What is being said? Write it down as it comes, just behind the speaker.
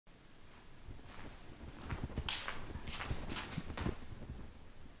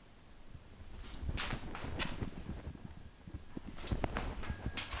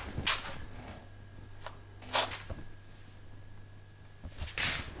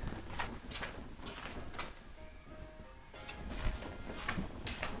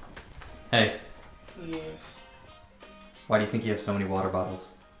Hey, Yes. why do you think you have so many water bottles?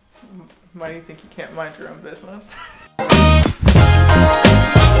 Why do you think you can't mind your own business?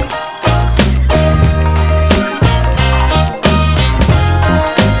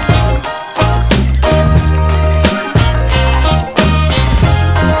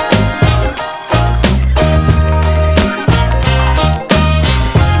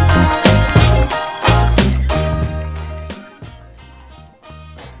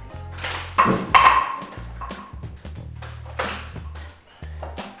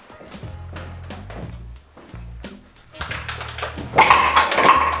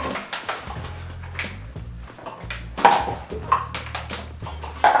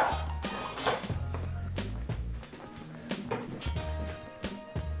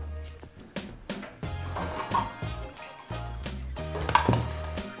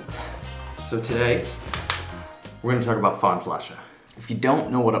 So today, we're going to talk about Pfand. If you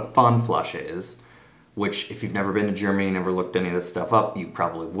don't know what a Pfand is, which if you've never been to Germany, never looked any of this stuff up, you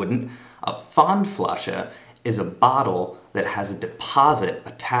probably wouldn't. A Pfand is a bottle that has a deposit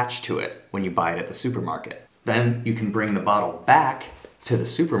attached to it when you buy it at the supermarket. Then you can bring the bottle back to the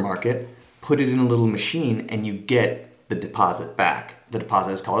supermarket, put it in a little machine, and you get the deposit back. The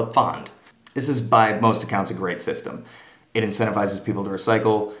deposit is called a Pfand. This is, by most accounts, a great system. It incentivizes people to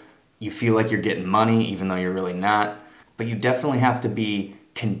recycle. You feel like you're getting money, even though you're really not. But you definitely have to be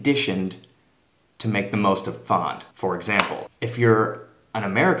conditioned to make the most of Pfand. For example, if you're an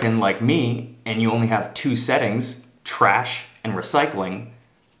American like me, and you only have two settings, trash and recycling,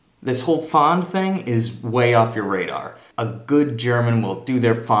 this whole Pfand thing is way off your radar. A good German will do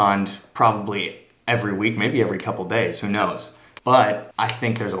their Pfand probably every week, maybe every couple days, who knows. But I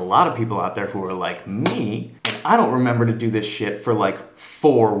think there's a lot of people out there who are like me, and I don't remember to do this shit for like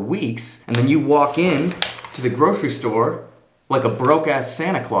 4 weeks, and then you walk in to the grocery store like a broke-ass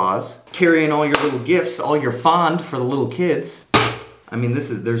Santa Claus, carrying all your little gifts, all your Pfand for the little kids. I mean,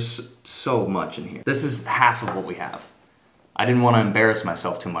 there's so much in here. This is half of what we have. I didn't want to embarrass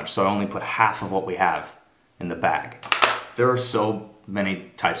myself too much, so I only put half of what we have in the bag. There are so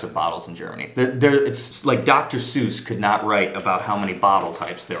many types of bottles in Germany. It's like Dr. Seuss could not write about how many bottle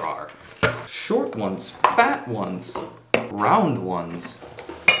types there are. Short ones, fat ones, round ones.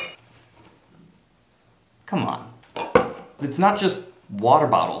 Come on. It's not just water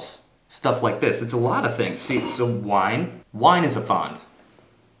bottles, stuff like this. It's a lot of things. See, so wine is a Pfand.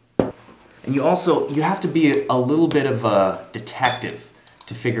 And you have to be a little bit of a detective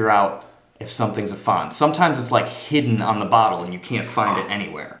to figure out if something's a Pfand. Sometimes it's like hidden on the bottle and you can't find it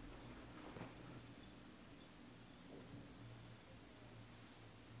anywhere.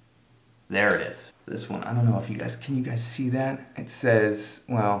 There it is. This one, I don't know if can you guys see that? It says,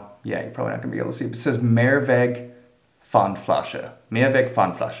 well, yeah, you're probably not gonna be able to see it. It says Mehrweg Pfandflasche. Mehrweg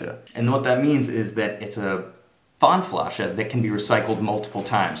Pfandflasche. And what that means is that it's a Pfandflasche that can be recycled multiple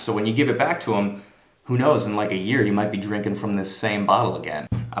times. So when you give it back to them, who knows, in like a year you might be drinking from this same bottle again.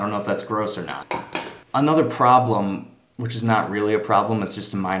 I don't know if that's gross or not. Another problem, which is not really a problem, it's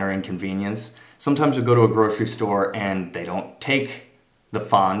just a minor inconvenience. Sometimes you go to a grocery store and they don't take the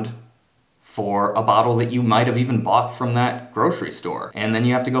Pfand for a bottle that you might have even bought from that grocery store. And then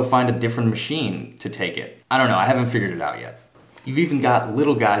you have to go find a different machine to take it. I don't know, I haven't figured it out yet. You've even got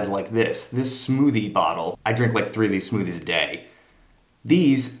little guys like this smoothie bottle. I drink like 3 of these smoothies a day.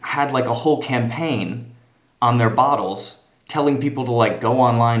 These had like a whole campaign on their bottles telling people to like go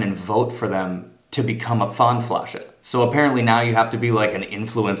online and vote for them to become a Pfandflasche. So apparently now you have to be like an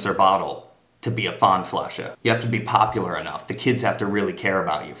influencer bottle to be a Pfandflasche. You have to be popular enough. The kids have to really care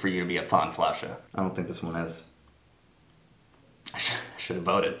about you for you to be a Pfandflasche. I don't think this one is. I should have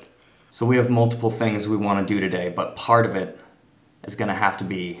voted. So we have multiple things we want to do today, but part of it is gonna have to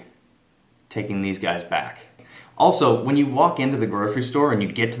be taking these guys back. Also, when you walk into the grocery store and you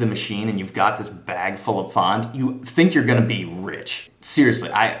get to the machine and you've got this bag full of Pfand, you think you're gonna be rich. Seriously,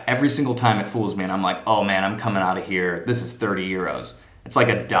 every single time it fools me and I'm like, oh man, I'm coming out of here, this is 30 euros. It's like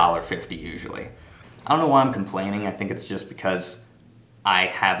 $1.50 usually. I don't know why I'm complaining, I think it's just because I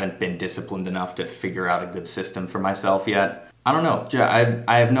haven't been disciplined enough to figure out a good system for myself yet. I don't know,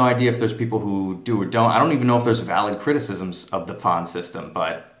 I have no idea if there's people who do or don't. I don't even know if there's valid criticisms of the Pfand system,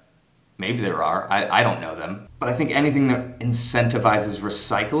 but maybe there are, I don't know them. But I think anything that incentivizes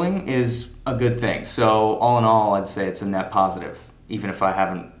recycling is a good thing. So all in all, I'd say it's a net positive, even if I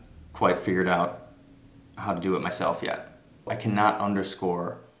haven't quite figured out how to do it myself yet. I cannot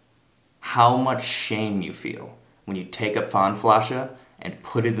underscore how much shame you feel when you take a Pfandflasche and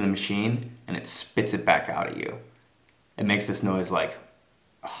put it in the machine and it spits it back out at you. It makes this noise like,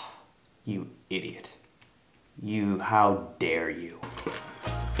 oh, you idiot. How dare you.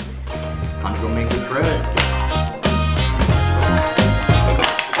 Time to go make this bread.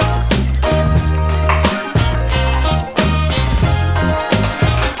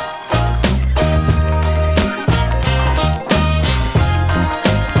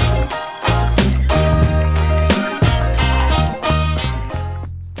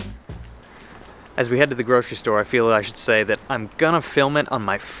 As we head to the grocery store, I feel I should say that I'm gonna film it on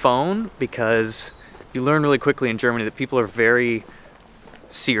my phone because you learn really quickly in Germany that people are very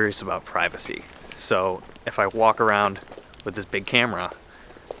serious about privacy. So if I walk around with this big camera,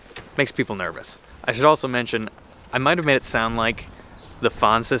 it makes people nervous. I should also mention, I might have made it sound like the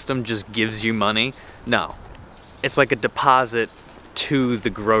Pfand system just gives you money. No, it's like a deposit to the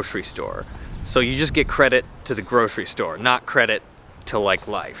grocery store. So you just get credit to the grocery store, not credit to like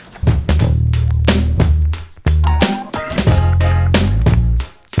life.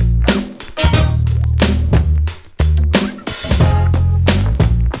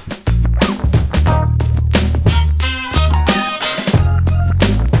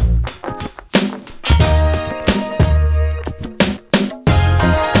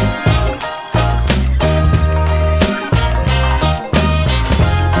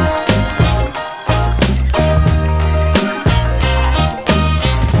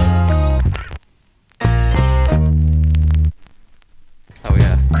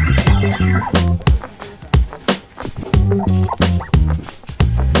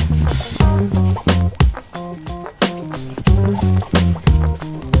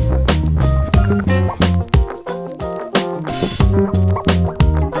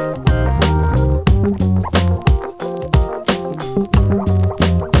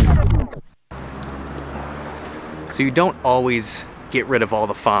 So you don't always get rid of all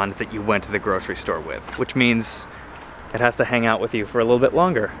the Pfand that you went to the grocery store with, which means it has to hang out with you for a little bit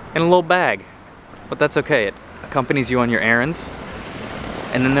longer in a little bag. But that's okay, it accompanies you on your errands.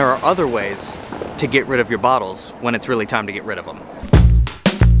 And then there are other ways to get rid of your bottles when it's really time to get rid of them.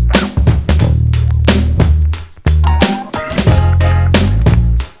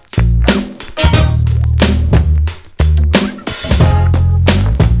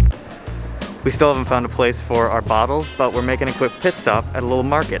 We still haven't found a place for our bottles, but we're making a quick pit stop at a little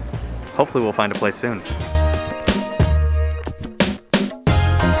market. Hopefully we'll find a place soon.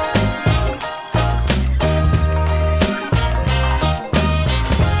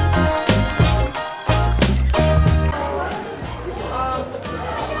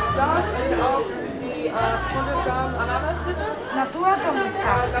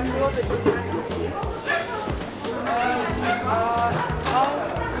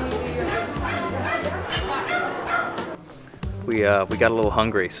 We got a little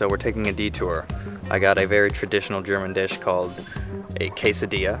hungry, so we're taking a detour. I got a very traditional German dish called a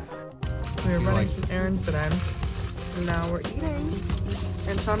quesadilla. We were running some errands today, and now we're eating.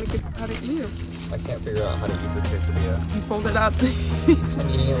 And Tommy could how to eat it. I can't figure out how to eat this quesadilla. You fold it out. I'm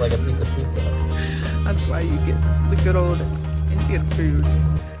eating it like a piece of pizza. That's why you get the good old Indian food.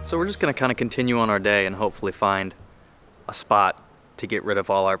 So we're just gonna kind of continue on our day and hopefully find a spot to get rid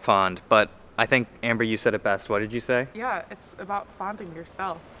of all our Pfand. But I think, Amber, you said it best. What did you say? Yeah, it's about finding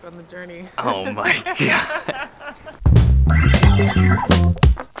yourself on the journey. Oh my God.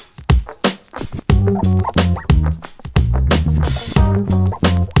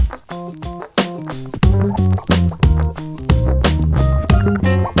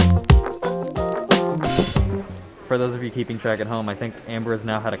 For those of you keeping track at home, I think Amber has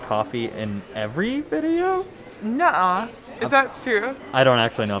now had a coffee in every video? Nuh-uh. Is that true? I don't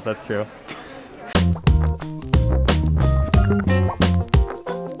actually know if that's true.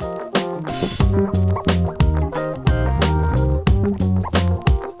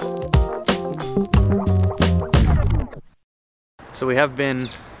 So we have been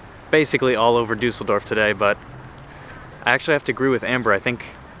basically all over Dusseldorf today, but I actually have to agree with Amber. I think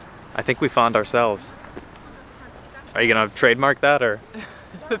we found ourselves. Are you gonna trademark that, or?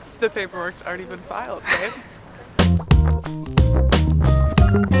 The paperwork's already been filed, babe.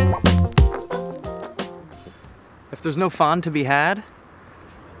 If there's no Pfand to be had,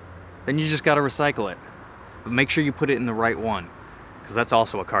 then you just gotta recycle it. But make sure you put it in the right one, because that's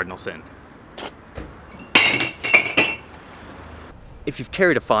also a cardinal sin. If you've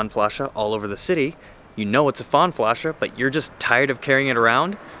carried a Pfandflasche all over the city, you know it's a Pfandflasche, but you're just tired of carrying it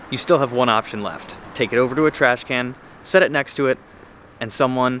around, you still have one option left. Take it over to a trash can, set it next to it, and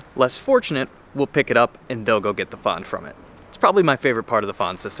someone less fortunate will pick it up and they'll go get the Pfand from it. It's probably my favorite part of the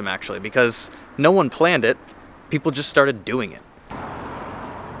Pfand system, actually, because no one planned it, people just started doing it.